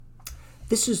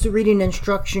This is the Reading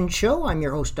Instruction Show. I'm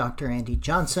your host, Dr. Andy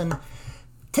Johnson.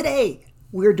 Today,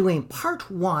 we're doing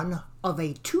part one of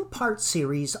a two-part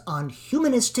series on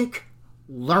humanistic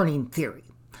learning theory.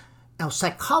 Now,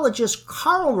 psychologists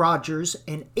Carl Rogers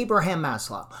and Abraham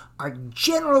Maslow are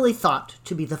generally thought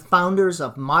to be the founders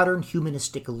of modern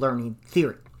humanistic learning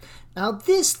theory. Now,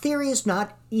 this theory is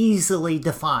not easily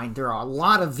defined. There are a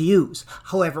lot of views.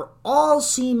 However, all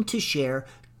seem to share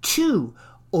two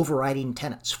overriding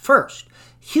tenets. First,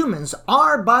 humans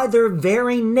are by their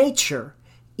very nature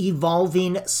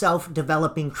evolving,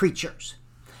 self-developing creatures.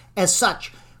 As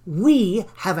such, we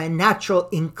have a natural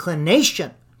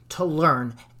inclination to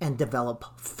learn and develop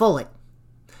fully.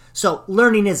 So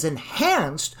learning is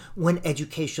enhanced when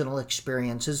educational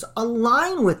experiences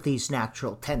align with these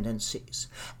natural tendencies.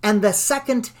 And the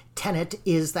second tenet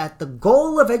is that the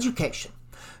goal of education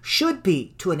should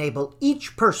be to enable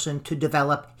each person to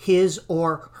develop his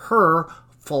or her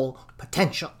full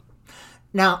potential.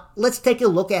 Now, let's take a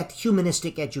look at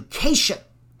humanistic education.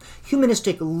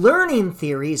 Humanistic learning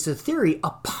theory is the theory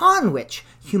upon which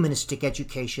humanistic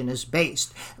education is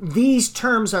based. These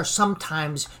terms are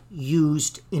sometimes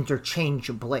used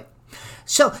interchangeably.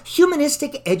 So,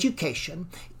 humanistic education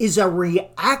is a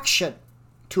reaction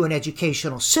to an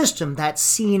educational system that's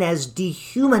seen as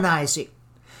dehumanizing.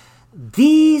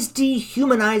 These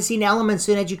dehumanizing elements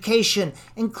in education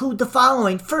include the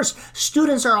following. First,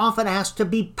 students are often asked to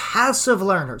be passive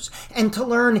learners and to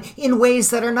learn in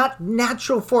ways that are not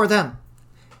natural for them.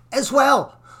 As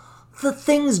well, the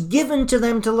things given to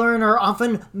them to learn are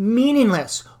often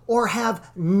meaningless or have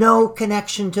no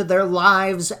connection to their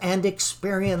lives and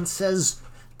experiences.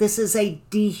 This is a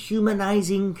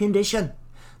dehumanizing condition.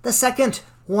 The second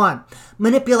one,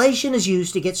 manipulation is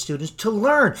used to get students to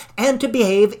learn and to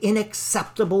behave in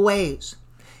acceptable ways.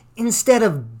 Instead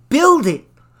of building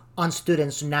on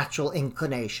students' natural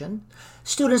inclination,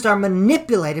 students are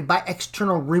manipulated by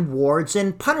external rewards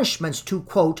and punishments to,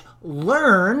 quote,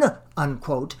 learn,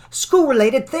 unquote,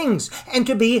 school-related things and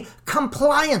to be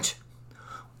compliant.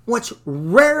 What's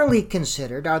rarely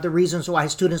considered are the reasons why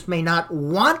students may not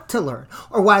want to learn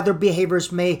or why their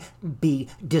behaviors may be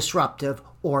disruptive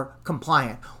or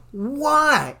compliant.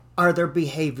 Why are their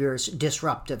behaviors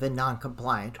disruptive and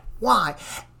non-compliant? Why?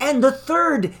 And the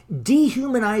third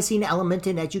dehumanizing element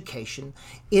in education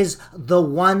is the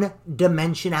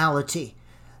one-dimensionality.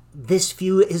 This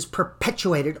view is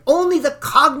perpetuated. Only the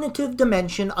cognitive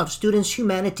dimension of students'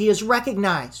 humanity is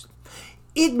recognized.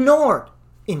 Ignored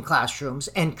in classrooms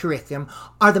and curriculum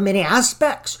are the many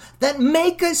aspects that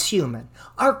make us human.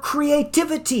 Our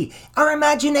creativity, our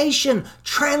imagination,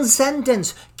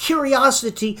 transcendence,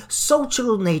 curiosity,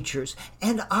 social natures,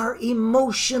 and our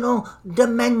emotional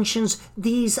dimensions.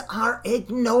 These are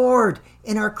ignored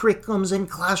in our curriculums and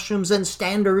classrooms and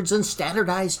standards and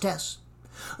standardized tests.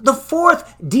 The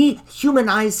fourth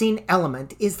dehumanizing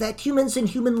element is that humans and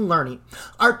human learning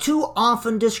are too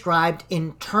often described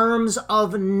in terms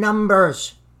of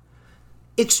numbers.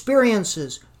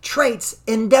 Experiences, traits,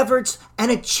 endeavors, and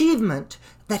achievement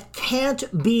that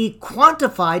can't be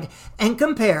quantified and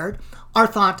compared are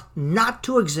thought not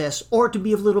to exist or to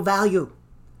be of little value.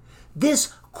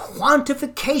 This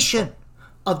quantification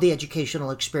of the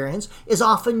educational experience is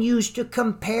often used to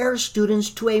compare students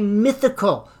to a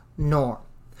mythical norm.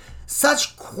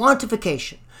 Such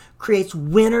quantification creates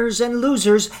winners and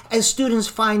losers as students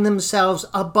find themselves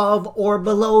above or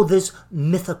below this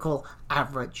mythical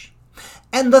average.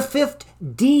 And the fifth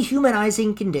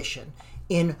dehumanizing condition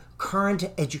in current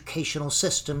educational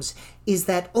systems is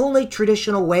that only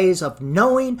traditional ways of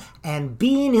knowing and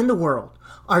being in the world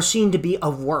are seen to be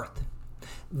of worth.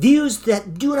 Views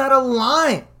that do not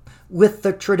align with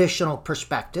the traditional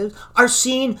perspective are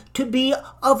seen to be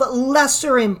of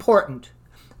lesser importance.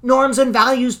 Norms and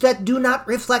values that do not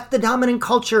reflect the dominant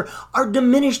culture are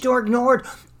diminished or ignored.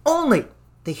 Only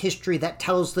the history that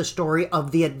tells the story of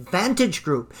the advantage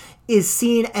group is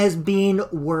seen as being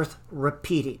worth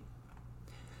repeating.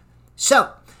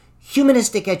 So,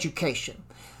 humanistic education.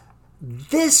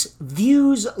 This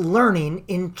views learning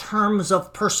in terms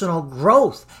of personal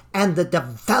growth and the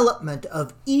development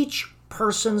of each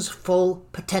person's full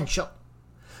potential.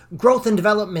 Growth and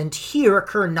development here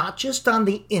occur not just on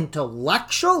the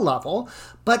intellectual level,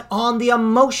 but on the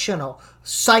emotional,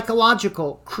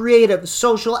 psychological, creative,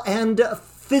 social, and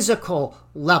physical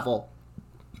level.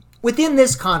 Within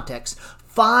this context,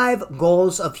 5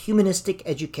 goals of humanistic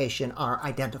education are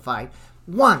identified.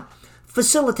 1.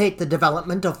 Facilitate the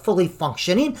development of fully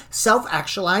functioning,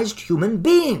 self-actualized human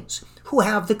beings who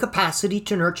have the capacity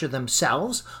to nurture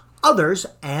themselves, others,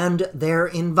 and their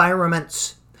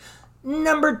environments.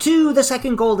 Number 2, the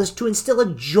second goal is to instill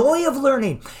a joy of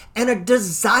learning and a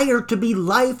desire to be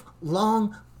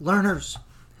lifelong learners.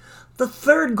 The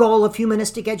third goal of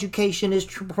humanistic education is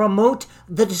to promote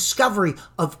the discovery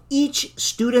of each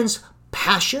student's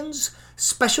passions,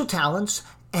 special talents,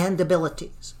 and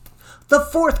abilities. The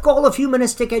fourth goal of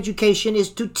humanistic education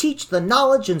is to teach the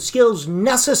knowledge and skills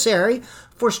necessary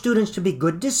for students to be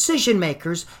good decision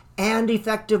makers and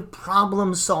effective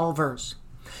problem solvers.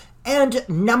 And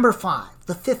number 5,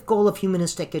 the fifth goal of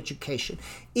humanistic education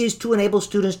is to enable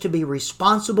students to be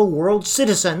responsible world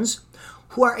citizens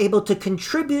who are able to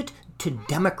contribute to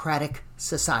democratic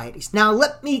societies. Now,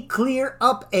 let me clear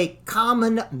up a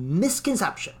common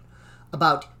misconception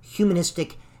about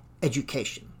humanistic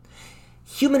education.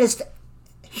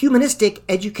 Humanistic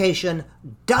education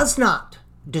does not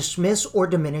dismiss or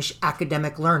diminish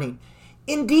academic learning.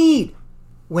 Indeed,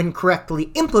 when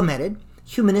correctly implemented,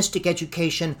 humanistic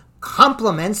education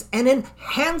complements and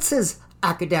enhances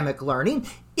academic learning,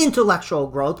 intellectual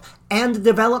growth, and the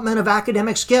development of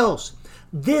academic skills.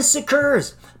 This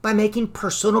occurs by making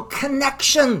personal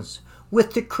connections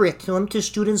with the curriculum to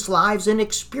students' lives and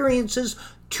experiences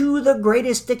to the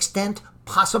greatest extent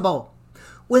possible.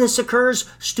 When this occurs,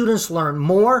 students learn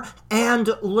more and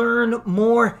learn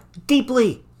more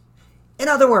deeply. In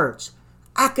other words,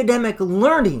 academic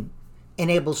learning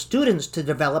enables students to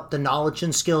develop the knowledge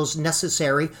and skills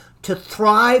necessary to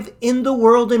thrive in the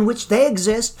world in which they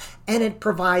exist, and it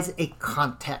provides a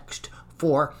context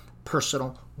for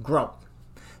personal growth.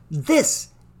 This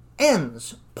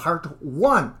ends part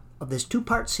 1 of this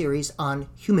 2-part series on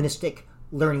humanistic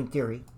learning theory.